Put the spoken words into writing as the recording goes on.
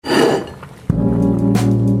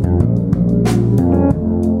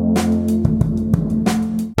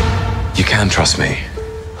trust me.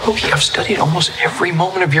 Loki, I've studied almost every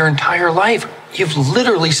moment of your entire life. You've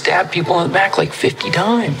literally stabbed people in the back like 50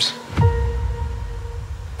 times.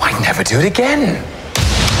 Why never do it again?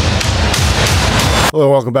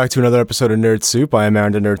 Hello, welcome back to another episode of Nerd Soup. I am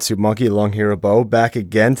Aaron, the Nerd Soup Monkey, along here with Bo, back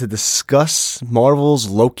again to discuss Marvel's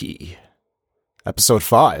Loki. Episode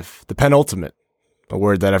 5, the penultimate. A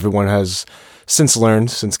word that everyone has since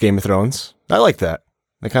learned since Game of Thrones. I like that.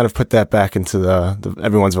 They kind of put that back into the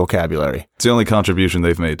everyone's vocabulary. It's the only contribution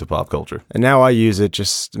they've made to pop culture. And now I use it,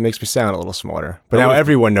 just it makes me sound a little smarter. But now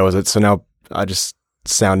everyone knows it, so now I just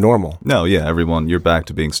sound normal. No, yeah, everyone, you're back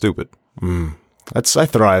to being stupid. I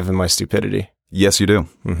thrive in my stupidity. Yes, you do.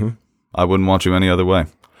 Mm-hmm. I wouldn't want you any other way.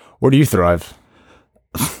 Where do you thrive?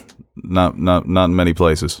 Not in many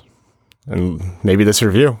places. And maybe this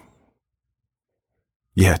review.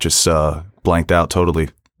 Yeah, just blanked out totally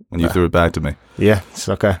when you threw it back to me. Yeah, it's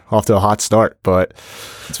okay. Off to a hot start, but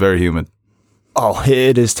it's very humid. Oh,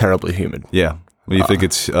 it is terribly humid. Yeah. When you think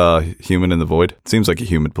it's humid in the void, it seems like a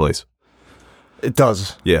humid place. It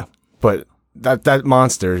does. Yeah. But that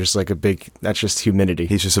monster is just like that's just humidity.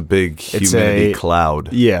 He's just a big humidity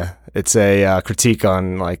cloud. Yeah. It's a critique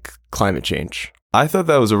on like climate change. I thought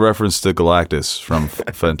that was a reference to Galactus from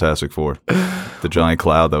Fantastic Four. The giant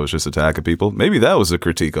cloud that was just attacking people. Maybe that was a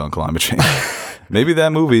critique on climate change. Maybe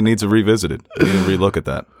that movie needs to revisit it. We need to relook at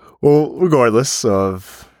that. Well, regardless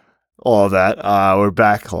of all of that, we're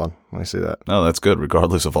back. Hold on. Let me see that. Oh, that's good.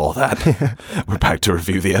 Regardless of all that, we're back to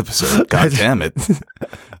review the episode. God damn it.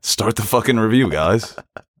 Start the fucking review, guys.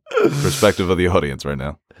 Perspective of the audience right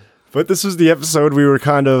now. But this was the episode we were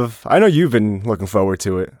I know you've been looking forward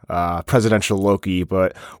to it, Presidential Loki,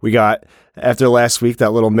 but we got, after last week,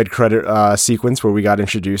 that little mid-credit sequence where we got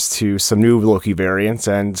introduced to some new Loki variants,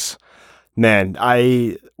 and man,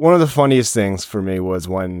 one of the funniest things for me was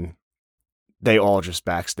when they all just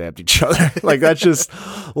backstabbed each other. Like, that's just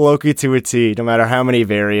Loki to a T. No matter how many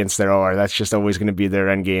variants there are, that's just always going to be their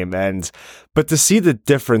endgame. But to see the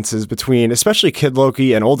differences between, especially Kid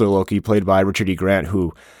Loki and older Loki, played by Richard E. Grant,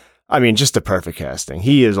 who, I mean, just the perfect casting.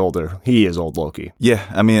 He is older. He is old Loki. Yeah,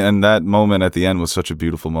 I mean, and that moment at the end was such a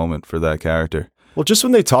beautiful moment for that character. Well, just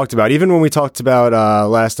when they talked about, even when we talked about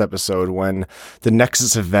last episode, when the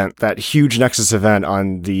Nexus event, that huge Nexus event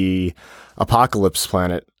on the Apocalypse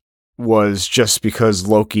planet, was just because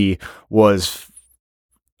Loki was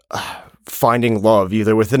finding love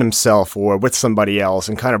either within himself or with somebody else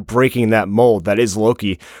and kind of breaking that mold that is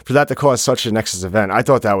Loki, for that to cause such a Nexus event. I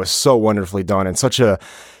thought that was so wonderfully done and such a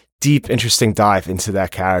deep, interesting dive into that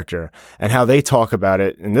character and how they talk about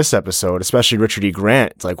it in this episode, especially Richard E.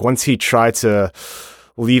 Grant. Like, once he tried to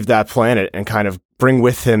leave that planet and kind of bring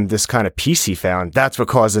with him this kind of peace he found, that's what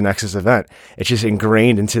caused the Nexus event. It's just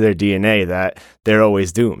ingrained into their DNA that they're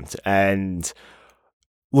always doomed. And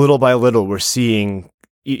little by little, we're seeing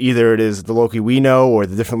either it is the Loki we know or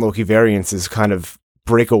the different Loki variants is kind of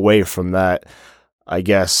break away from that, I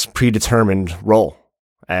guess, predetermined role.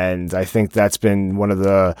 And I think that's been one of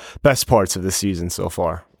the best parts of the season so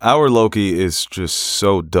far. Our Loki is just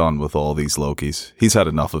so done with all these Lokis. He's had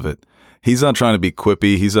enough of it. He's not trying to be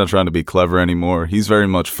quippy. He's not trying to be clever anymore. He's very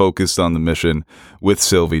much focused on the mission with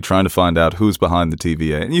Sylvie, trying to find out who's behind the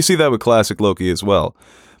TVA. And you see that with classic Loki as well.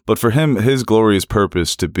 But for him, his glorious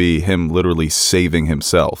purpose to be him literally saving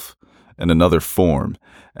himself in another form.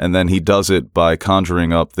 And then he does it by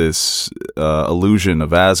conjuring up this illusion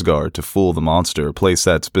of Asgard to fool the monster, a place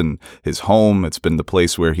that's been his home. It's been the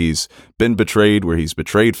place where he's been betrayed, where he's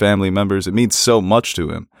betrayed family members. It means so much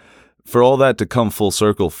to him. For all that to come full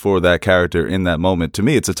circle for that character in that moment, to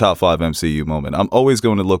me, it's a top 5 MCU moment. I'm always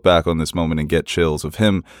going to look back on this moment and get chills of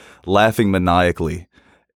him laughing maniacally.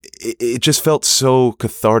 It just felt so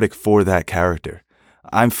cathartic for that character.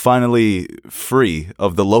 I'm finally free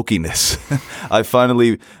of the Loki-ness.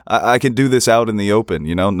 I can do this out in the open,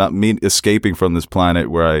 not me escaping from this planet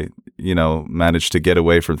where I, managed to get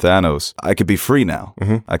away from Thanos. I could be free now.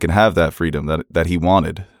 Mm-hmm. I can have that freedom that he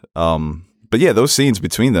wanted. But yeah, those scenes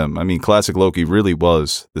between them, I mean, classic Loki really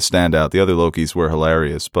was the standout. The other Lokis were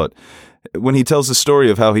hilarious, but when he tells the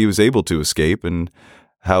story of how he was able to escape and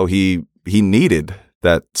how he needed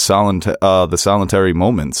that the solitary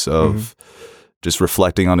moments of just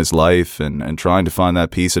reflecting on his life and trying to find that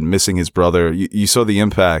peace and missing his brother, you saw the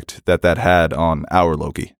impact that had on our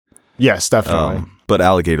Loki. Yes, definitely. But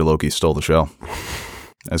Alligator Loki stole the show.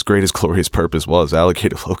 As great as Glorious Purpose was,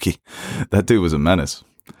 Alligator Loki, that dude was a menace.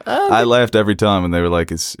 I laughed every time when they were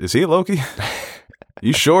like, is he a Loki?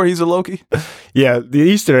 You sure he's a Loki? Yeah, the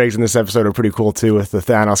Easter eggs in this episode are pretty cool too, with the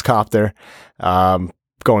Thanos copter.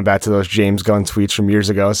 going back to those James Gunn tweets from years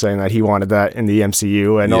ago saying that he wanted that in the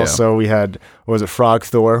MCU. And also we had, what was it, Frog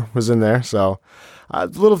Thor was in there. So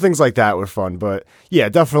little things like that were fun. But yeah,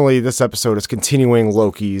 definitely this episode is continuing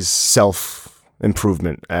Loki's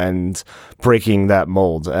self-improvement and breaking that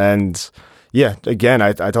mold. And yeah, again,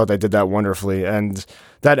 I thought they did that wonderfully. And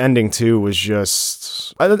that ending too was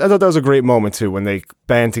just, I thought that was a great moment too, when they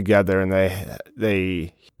band together and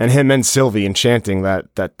they and him and Sylvie enchanting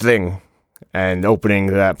that thing and opening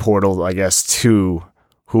that portal, I guess, to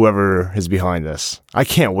whoever is behind this. I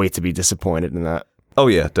can't wait to be disappointed in that. Oh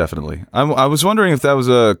yeah, definitely. I was wondering if that was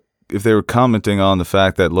if they were commenting on the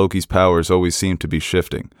fact that Loki's powers always seem to be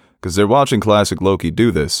shifting, because they're watching classic Loki do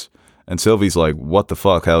this, and Sylvie's like, "What the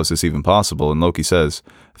fuck? How is this even possible?" And Loki says,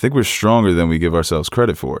 "I think we're stronger than we give ourselves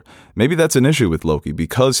credit for." Maybe that's an issue with Loki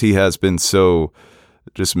because he has been so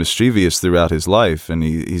just mischievous throughout his life, and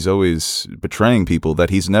he's always betraying people, that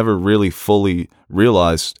he's never really fully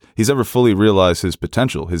realized his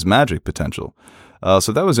potential, his magic potential.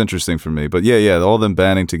 So that was interesting for me. But yeah, all them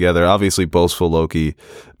banding together. Obviously, boastful Loki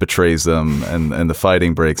betrays them, and the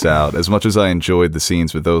fighting breaks out. As much as I enjoyed the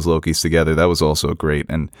scenes with those Lokis together, that was also great.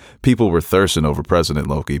 And people were thirsting over President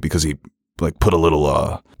Loki because he like put a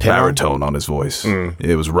little baritone on his voice.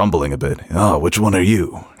 It was rumbling a bit. "Oh, which one are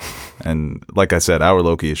you?" And like I said, our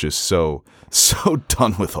Loki is just so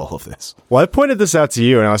done with all of this. Well, I pointed this out to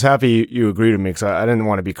you, and I was happy you agreed with me, because I didn't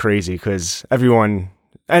want to be crazy, because everyone,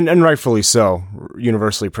 and rightfully so,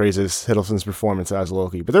 universally praises Hiddleston's performance as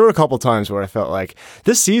Loki. But there were a couple times where I felt like,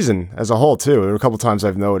 this season as a whole too, there were a couple times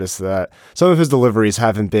I've noticed that some of his deliveries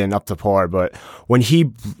haven't been up to par, but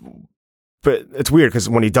it's weird, because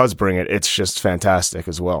when he does bring it, it's just fantastic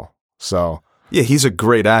as well. So yeah, he's a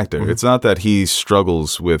great actor. It's not that he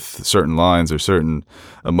struggles with certain lines or certain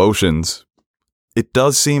emotions. It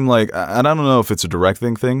does seem like, and I don't know if it's a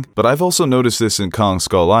directing thing, but I've also noticed this in Kong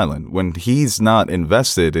Skull Island. When he's not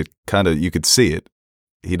invested, it kind of, you could see it.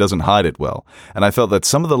 He doesn't hide it well. And I felt that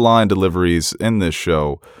some of the line deliveries in this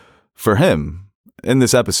show, for him, in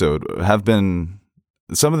this episode,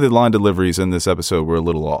 some of the line deliveries in this episode were a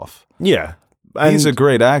little off. Yeah. He's a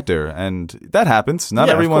great actor, and that happens. Not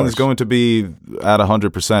everyone is going to be at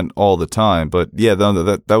 100% all the time, but yeah,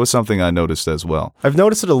 that was something I noticed as well. I've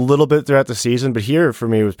noticed it a little bit throughout the season, but here for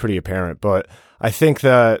me it was pretty apparent. But I think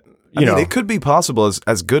that, you know, it could be possible,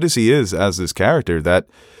 as good as he is as this character, that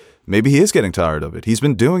maybe he is getting tired of it. He's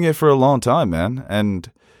been doing it for a long time, man, and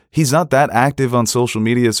he's not that active on social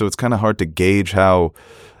media, so it's kind of hard to gauge how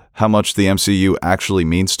much the MCU actually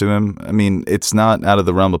means to him. I mean, it's not out of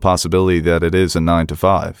the realm of possibility that it is a 9 to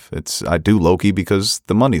 5. I do Loki because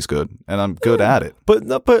the money's good and I'm good at it.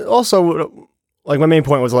 But also, like, my main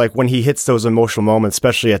point was, like, when he hits those emotional moments,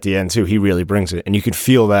 especially at the end too, he really brings it, and you can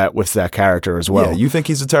feel that with that character as well. Yeah, you think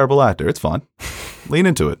he's a terrible actor? It's fine. Lean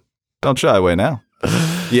into it. Don't shy away now.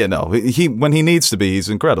 Yeah, no, he when he needs to be, he's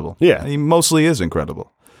incredible. Yeah, he mostly is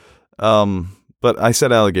incredible. But I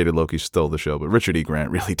said Alligator Loki stole the show, but Richard E. Grant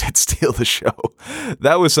really did steal the show.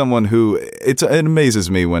 That was someone who, it amazes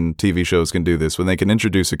me when TV shows can do this, when they can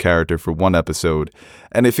introduce a character for one episode,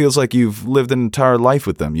 and it feels like you've lived an entire life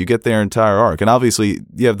with them. You get their entire arc, and obviously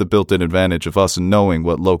you have the built-in advantage of us knowing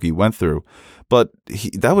what Loki went through. But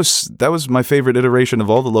that was my favorite iteration of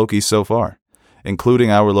all the Lokis so far, including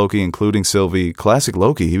our Loki, including Sylvie. Classic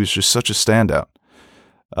Loki, he was just such a standout.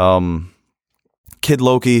 Kid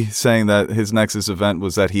Loki saying that his Nexus event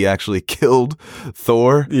was that he actually killed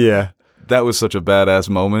Thor. Yeah. That was such a badass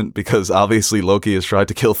moment, because obviously Loki has tried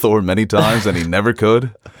to kill Thor many times and he never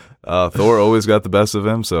could. Thor always got the best of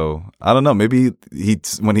him, so I don't know. Maybe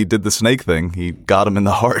when he did the snake thing, he got him in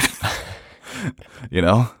the heart. You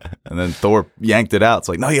know? And then Thor yanked it out. It's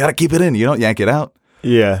like, no, you gotta keep it in. You don't yank it out.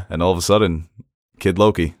 Yeah. And all of a sudden, Kid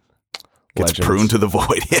Loki gets pruned to the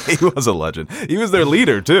void. Yeah, he was a legend. He was their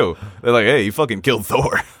leader, too. They're like, hey, you fucking killed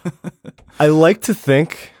Thor. I like to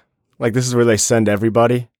think, like, this is where they send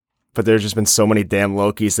everybody, but there's just been so many damn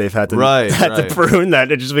Lokis they've had to prune that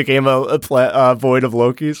it just became a void of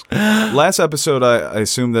Lokis. Last episode, I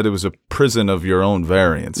assumed that it was a prison of your own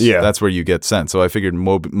variants. Yeah. That's where you get sent. So I figured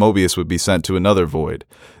Mobius would be sent to another void.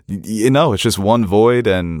 You know, it's just one void,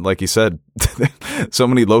 and like you said, so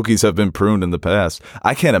many Lokis have been pruned in the past.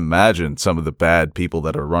 I can't imagine some of the bad people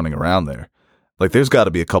that are running around there. Like, there's got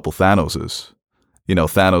to be a couple Thanoses. You know,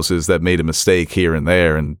 Thanoses that made a mistake here and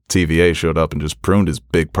there, and TVA showed up and just pruned his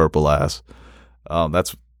big purple ass.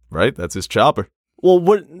 That's right. That's his chopper. Well,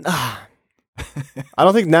 what? I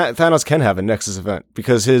don't think Thanos can have a Nexus event,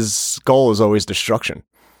 because his goal is always destruction.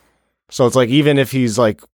 So it's like, even if he's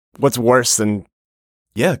like, what's worse than...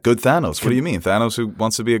 Yeah, good Thanos. What do you mean? Thanos who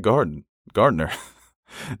wants to be a gardener.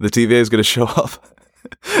 The TVA is going to show up.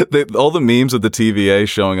 All the memes of the TVA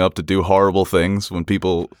showing up to do horrible things when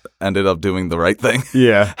people ended up doing the right thing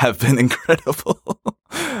have been incredible.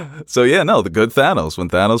 So yeah, no, the good Thanos. When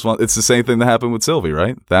Thanos it's the same thing that happened with Sylvie,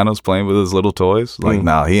 right? Thanos playing with his little toys. Like,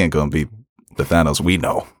 nah, he ain't gonna be the Thanos we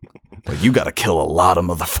know. Like, you gotta kill a lot of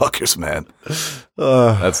motherfuckers, man.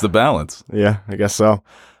 That's the balance. Yeah, I guess so.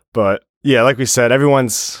 But yeah, like we said,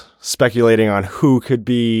 everyone's speculating on who could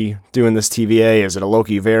be doing this TVA. Is it a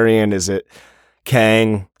Loki variant? Is it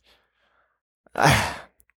Kang?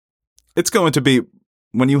 It's going to be,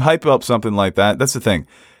 when you hype up something like that, that's the thing.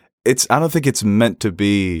 I don't think it's meant to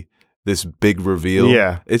be this big reveal.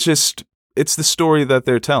 Yeah. It's the story that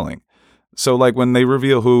they're telling. So like when they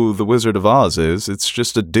reveal who the Wizard of Oz is, it's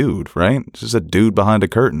just a dude, right? It's just a dude behind a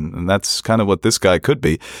curtain. And that's kind of what this guy could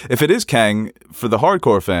be. If it is Kang, for the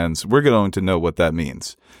hardcore fans, we're going to know what that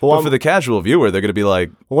means. Well, but for the casual viewer, they're going to be like,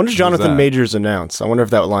 when does Jonathan Majors announce? I wonder if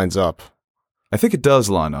that lines up. I think it does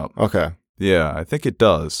line up. Okay. Yeah, I think it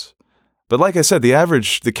does. But like I said,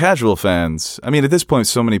 the casual fans, I mean, at this point,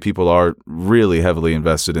 so many people are really heavily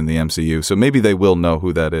invested in the MCU, so maybe they will know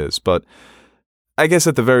who that is. But I guess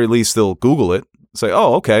at the very least, they'll Google it, say,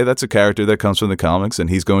 oh, okay, that's a character that comes from the comics, and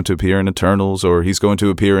he's going to appear in Eternals, or he's going to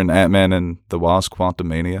appear in Ant-Man and the Wasp: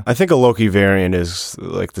 Quantumania. I think a Loki variant is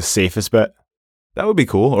like the safest bet. That would be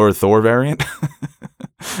cool, or a Thor variant.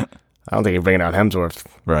 I don't think you're bringing out Hemsworth.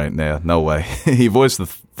 Right, yeah, no way. He voiced the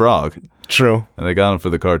frog. True. And they got him for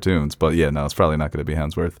the cartoons, but yeah, no, it's probably not going to be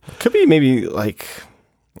Hemsworth. Could be maybe like,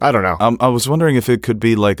 I don't know. I was wondering if it could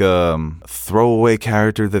be like a throwaway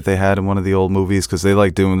character that they had in one of the old movies, because they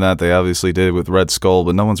like doing that. They obviously did with Red Skull,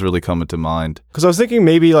 but no one's really coming to mind. Because I was thinking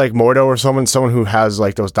maybe like Mordo or someone who has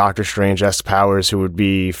like those Doctor Strange-esque powers, who would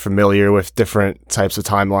be familiar with different types of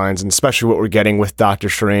timelines, and especially what we're getting with Doctor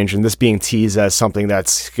Strange, and this being teased as something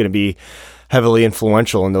that's going to be heavily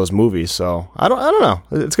influential in those movies. So I don't know.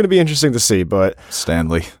 It's going to be interesting to see. But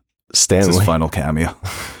Stanley. It's his final cameo,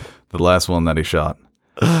 the last one that he shot.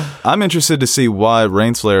 I'm interested to see why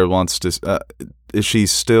Rainslayer wants to. Is she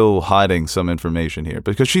still hiding some information here?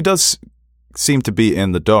 Because she does seem to be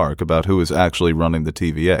in the dark about who is actually running the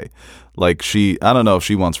TVA. Like I don't know if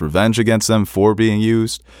she wants revenge against them for being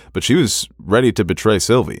used, but she was ready to betray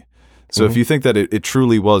Sylvie. So if you think that it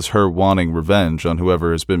truly was her wanting revenge on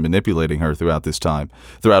whoever has been manipulating her throughout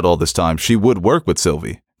all this time, she would work with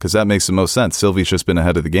Sylvie, because that makes the most sense. Sylvie's just been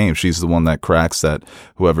ahead of the game. She's the one that cracks that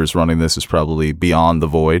whoever's running this is probably beyond the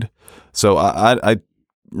void. So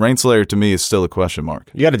Rainslayer to me is still a question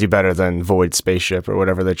mark. You got to do better than Void Spaceship or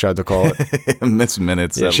whatever they tried to call it. Miss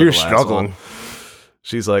Minutes. Yeah, she was struggling.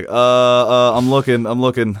 She's like, I'm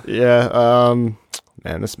looking. Yeah,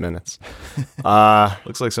 man, Miss Minutes.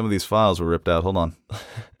 Looks like some of these files were ripped out. Hold on.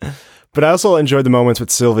 But I also enjoyed the moments with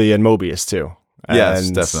Sylvie and Mobius too. Yes,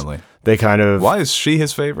 definitely. They kind of... Why is she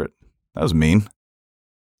his favorite? That was mean.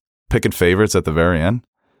 Picking favorites at the very end.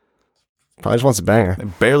 Probably just wants to bang her. They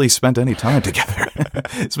barely spent any time together.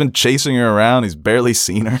 He's been chasing her around. He's barely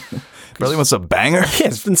seen her. Barely wants to bang her. Yeah,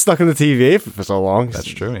 it's been stuck in the TVA for so long. That's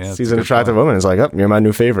true, yeah. Sees an attractive woman. It's like, oh, you're my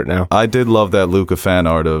new favorite now. I did love that Luca fan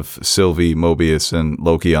art of Sylvie, Mobius, and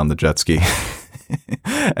Loki on the jet ski.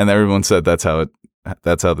 And everyone said that's how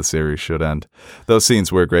the series should end. Those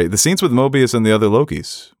scenes were great. The scenes with Mobius and the other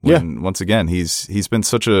Lokis. Once again, he's been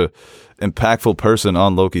such a impactful person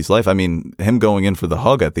on Loki's life. I mean, him going in for the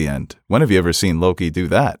hug at the end. When have you ever seen Loki do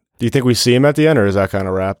that? Do you think we see him at the end, or is that kind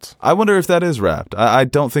of wrapped? I wonder if that is wrapped. I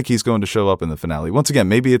don't think he's going to show up in the finale. Once again,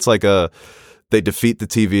 maybe it's like they defeat the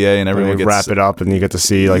TVA and everyone gets... wrap it up and you get to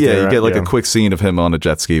see... like you get like a quick scene of him on a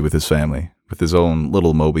jet ski with his family, with his own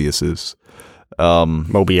little Mobiuses.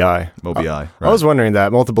 Mobii. Right. I was wondering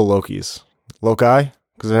that. Multiple Lokis. Loki?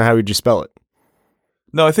 Because then how would you spell it?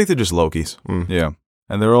 No, I think they're just Lokis. Yeah.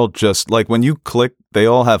 And they're all just... like when you click, they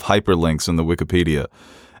all have hyperlinks in the Wikipedia.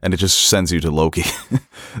 And it just sends you to Loki.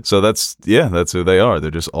 So that's who they are. They're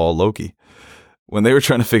just all Loki. When they were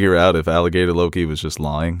trying to figure out if Alligator Loki was just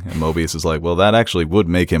lying, and Mobius is like, well, that actually would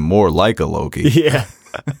make him more like a Loki. Yeah.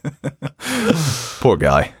 Poor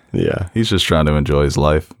guy. Yeah. He's just trying to enjoy his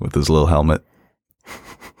life with his little helmet.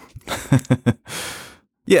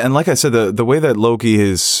 Yeah, and like I said, the way that Loki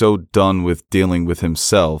is so done with dealing with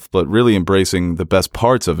himself, but really embracing the best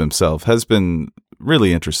parts of himself, has been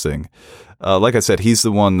really interesting. Like I said, he's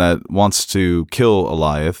the one that wants to kill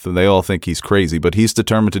Alioth, and they all think he's crazy, but he's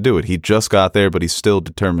determined to do it. He just got there, but he's still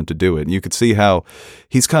determined to do it. And you could see how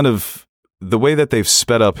he's kind of... the way that they've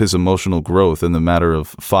sped up his emotional growth in the matter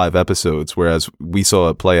of 5 episodes, whereas we saw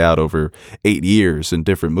it play out over 8 years in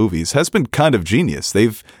different movies, has been kind of genius.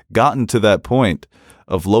 They've gotten to that point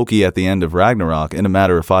of Loki at the end of Ragnarok in a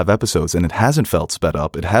matter of 5 episodes, and it hasn't felt sped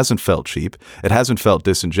up. It hasn't felt cheap. It hasn't felt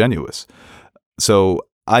disingenuous. So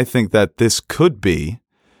I think that this could be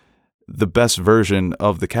the best version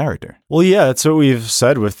of the character. Well, yeah, that's what we've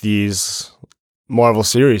said with these Marvel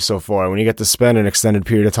series so far. When you get to spend an extended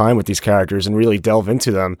period of time with these characters and really delve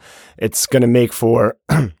into them, it's going to make for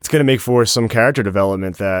some character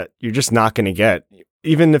development that you're just not going to get,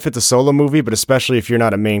 even if it's a solo movie, but especially if you're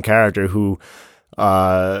not a main character whose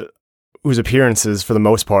appearances for the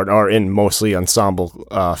most part are in mostly ensemble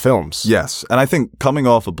films. Yes, and I think coming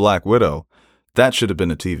off of Black Widow, that should have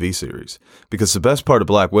been a TV series, because the best part of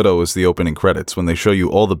Black Widow is the opening credits when they show you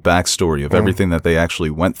all the backstory of everything that they actually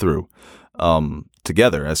went through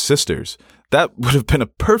together as sisters. That would have been a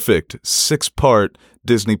perfect 6-part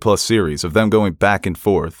Disney Plus series of them going back and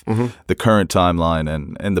forth, the current timeline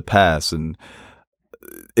and the past. And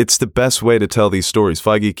it's the best way to tell these stories.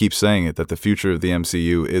 Feige keeps saying it, that the future of the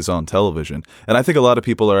MCU is on television. And I think a lot of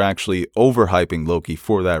people are actually overhyping Loki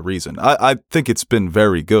for that reason. I think it's been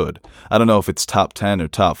very good. I don't know if it's top 10 or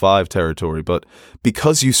top 5 territory, but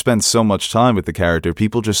because you spend so much time with the character,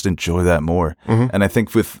 people just enjoy that more. And I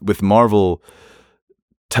think with Marvel,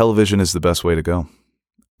 television is the best way to go.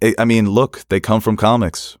 I mean, look, they come from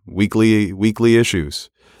comics, weekly issues.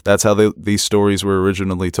 That's how these stories were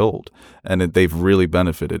originally told, and they've really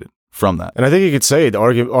benefited from that. And I think you could say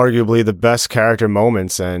arguably the best character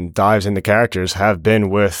moments and dives into characters have been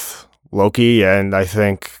with Loki and I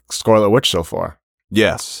think Scarlet Witch so far.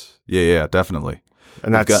 Yes. Yeah, definitely.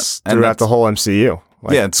 And that's throughout the whole MCU.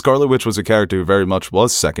 Yeah, and Scarlet Witch was a character who very much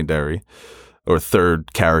was secondary or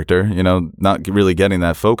third character, not really getting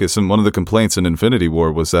that focus. And one of the complaints in Infinity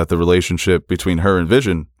War was that the relationship between her and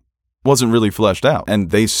Vision wasn't really fleshed out. And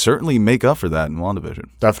they certainly make up for that in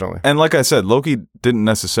WandaVision. Definitely. And like I said, Loki didn't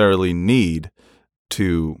necessarily need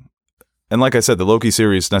to... And like I said, the Loki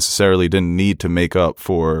series necessarily didn't need to make up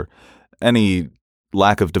for any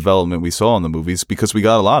lack of development we saw in the movies, because we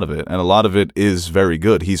got a lot of it, and a lot of it is very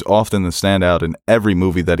good. He's often the standout in every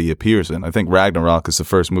movie that he appears in. I think Ragnarok is the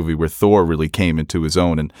first movie where Thor really came into his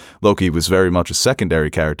own, and Loki was very much a secondary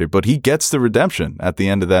character, but he gets the redemption at the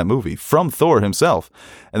end of that movie from Thor himself.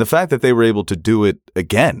 And the fact that they were able to do it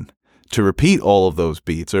again, to repeat all of those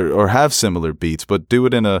beats or have similar beats, but do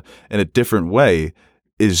it in a different way,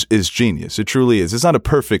 is genius. It truly is. It's not a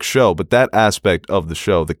perfect show, but that aspect of the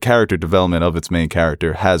show, the character development of its main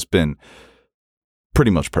character, has been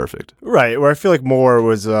pretty much perfect. Right. Where I feel like more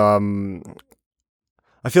was, I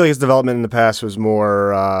feel like his development in the past was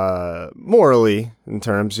more morally in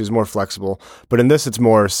terms. He was more flexible, but in this,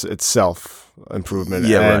 it's self improvement.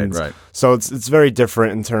 Yeah, right. So it's very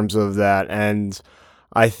different in terms of that, and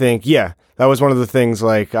I think that was one of the things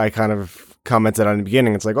like I kind of commented on in the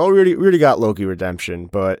beginning. It's like, oh, we already got Loki redemption,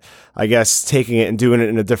 but I guess taking it and doing it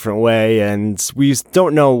in a different way, and we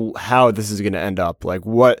don't know how this is going to end up, like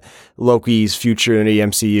what Loki's future in the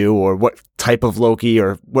MCU, or what type of Loki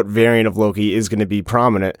or what variant of Loki is going to be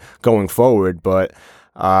prominent going forward. But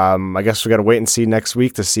I guess we got to wait and see next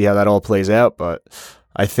week to see how that all plays out. But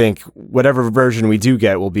I think whatever version we do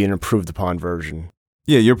get will be an improved upon version.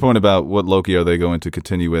 Yeah, your point about what Loki are they going to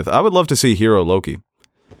continue with, I would love to see Hero Loki,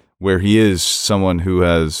 where he is someone who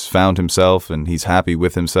has found himself and he's happy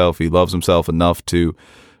with himself. He loves himself enough to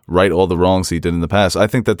right all the wrongs he did in the past. I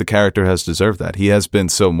think that the character has deserved that. He has been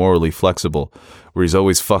so morally flexible, where he's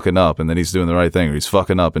always fucking up and then he's doing the right thing, or he's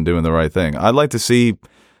fucking up and doing the right thing. I'd like to see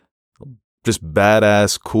just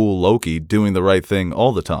badass, cool Loki doing the right thing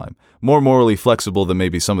all the time. More morally flexible than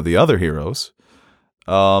maybe some of the other heroes.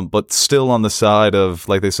 But still on the side of,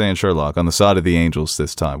 like they say in Sherlock, on the side of the angels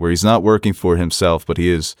this time, where he's not working for himself, but he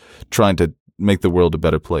is trying to make the world a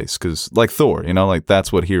better place. Because, like Thor, like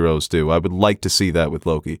that's what heroes do. I would like to see that with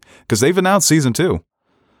Loki, because they've announced season 2.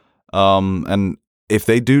 And if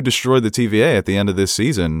they do destroy the TVA at the end of this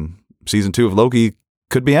season 2 of Loki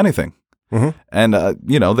could be anything. And,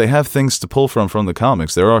 they have things to pull from the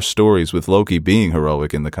comics. There are stories with Loki being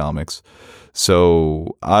heroic in the comics.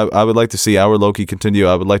 So I would like to see our Loki continue.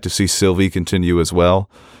 I would like to see Sylvie continue as well.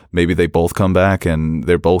 Maybe they both come back and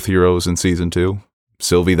they're both heroes in season 2.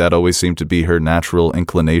 Sylvie, that always seemed to be her natural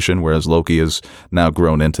inclination, whereas Loki has now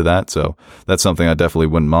grown into that. So that's something I definitely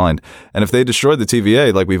wouldn't mind. And if they destroy the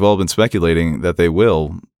TVA, like we've all been speculating that they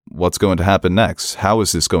will, what's going to happen next? How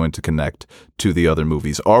is this going to connect to the other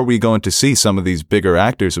movies? Are we going to see some of these bigger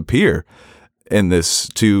actors appear in this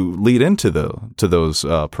to lead into those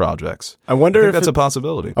projects? I wonder if that's a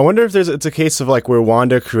possibility. I wonder if it's a case of like where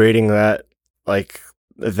Wanda creating that like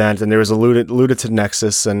event, and there was alluded to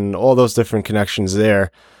Nexus and all those different connections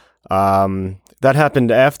there. That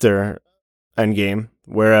happened after Endgame,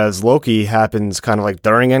 Whereas Loki happens kind of like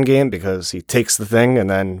during Endgame because he takes the thing and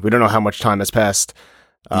then we don't know how much time has passed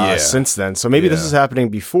since then. So maybe this is happening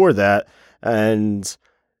before that, and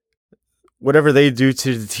whatever they do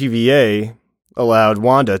to the TVA allowed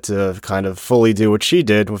Wanda to kind of fully do what she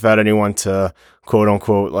did without anyone to quote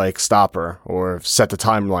unquote like stop her or set the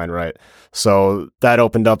timeline right. So that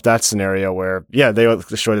opened up that scenario where, they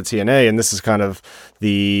destroyed the TNA, and this is kind of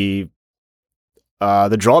the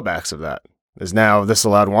drawbacks of that. Is now this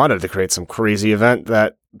allowed Wanda to create some crazy event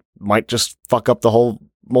that might just fuck up the whole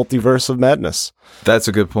multiverse of madness. That's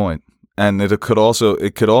a good point. And it could also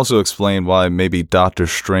explain why maybe Doctor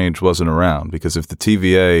Strange wasn't around, because if the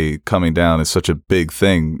TVA coming down is such a big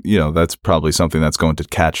thing, that's probably something that's going to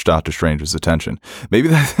catch Doctor Strange's attention. Maybe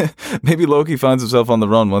Loki finds himself on the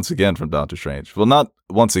run once again from Doctor Strange. Well, not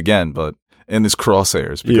once again, but in his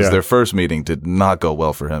crosshairs, because their first meeting did not go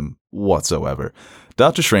well for him whatsoever.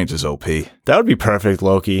 Doctor Strange is OP. That would be perfect,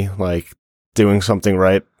 Loki, like doing something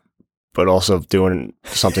right, but also doing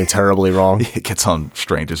something terribly wrong. It gets on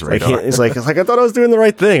Strange's radar. It's like I thought I was doing the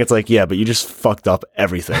right thing. It's like, yeah, but you just fucked up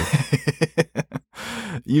everything.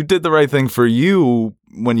 You did the right thing for you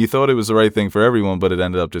when you thought it was the right thing for everyone, but it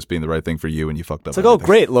ended up just being the right thing for you, and you fucked up. It's like, everything. Oh,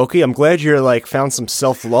 great, Loki. I'm glad you're like found some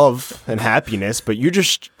self-love and happiness, but you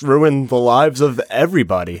just ruined the lives of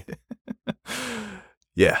everybody.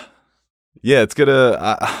 Yeah, it's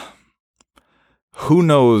gonna. Who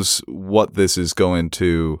knows what this is going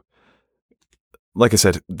to. Like I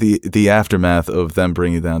said, the aftermath of them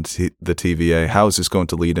bringing down the TVA, how is this going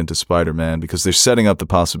to lead into Spider-Man? Because they're setting up the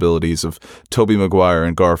possibilities of Tobey Maguire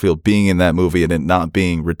and Garfield being in that movie and it not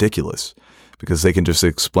being ridiculous, because they can just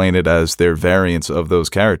explain it as their variants of those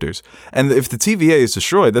characters. And if the TVA is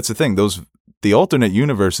destroyed, that's the thing. The alternate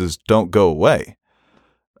universes don't go away.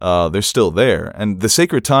 They're still there. And the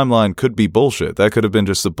sacred timeline could be bullshit. That could have been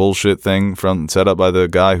just a bullshit thing set up by the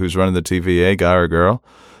guy who's running the TVA, guy or girl.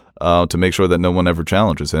 To make sure that no one ever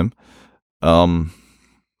challenges him. I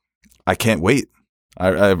can't wait.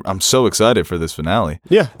 I'm so excited for this finale.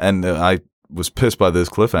 Yeah. And I was pissed by this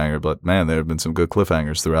cliffhanger, but man, there have been some good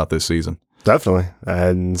cliffhangers throughout this season. Definitely.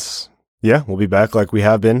 And we'll be back like we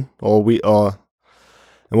have been all week. And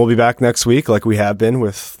we'll be back next week like we have been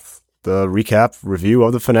with the recap review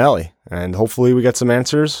of the finale. And hopefully we get some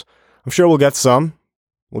answers. I'm sure we'll get some.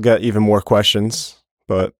 We'll get even more questions,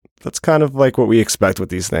 but that's kind of like what we expect with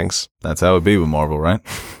these things. That's how it be with Marvel, right?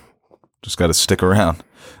 Just got to stick around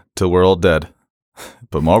till we're all dead.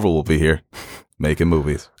 But Marvel will be here making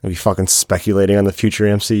movies. I'll be fucking speculating on the future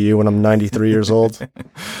MCU when I'm 93 years old.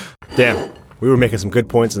 Damn, we were making some good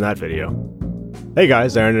points in that video. Hey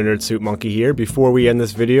guys, Aaron the Nerd Suit Monkey here. Before we end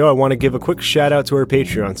this video, I want to give a quick shout out to our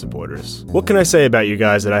Patreon supporters. What can I say about you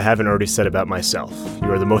guys that I haven't already said about myself?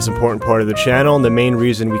 You are the most important part of the channel and the main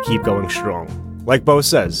reason we keep going strong. Like Bo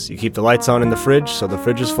says, you keep the lights on in the fridge so the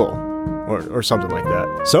fridge is full. Or something like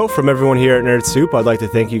that. So, from everyone here at Nerd Soup, I'd like to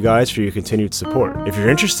thank you guys for your continued support. If you're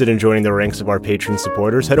interested in joining the ranks of our patron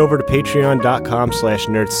supporters, head over to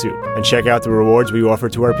patreon.com/nerdsoup and check out the rewards we offer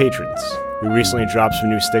to our patrons. We recently dropped some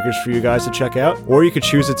new stickers for you guys to check out, or you could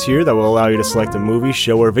choose a tier that will allow you to select a movie,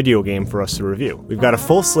 show, or video game for us to review. We've got a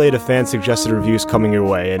full slate of fan-suggested reviews coming your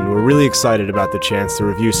way, and we're really excited about the chance to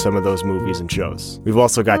review some of those movies and shows. We've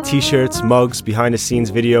also got t-shirts, mugs, behind-the-scenes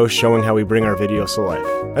videos showing how we bring our videos to life.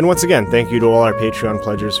 And once again, thank you to all our Patreon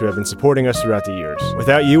pledgers who have been supporting us throughout the years.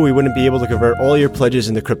 Without you, we wouldn't be able to convert all your pledges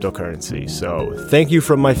into cryptocurrency, so thank you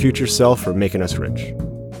from my future self for making us rich.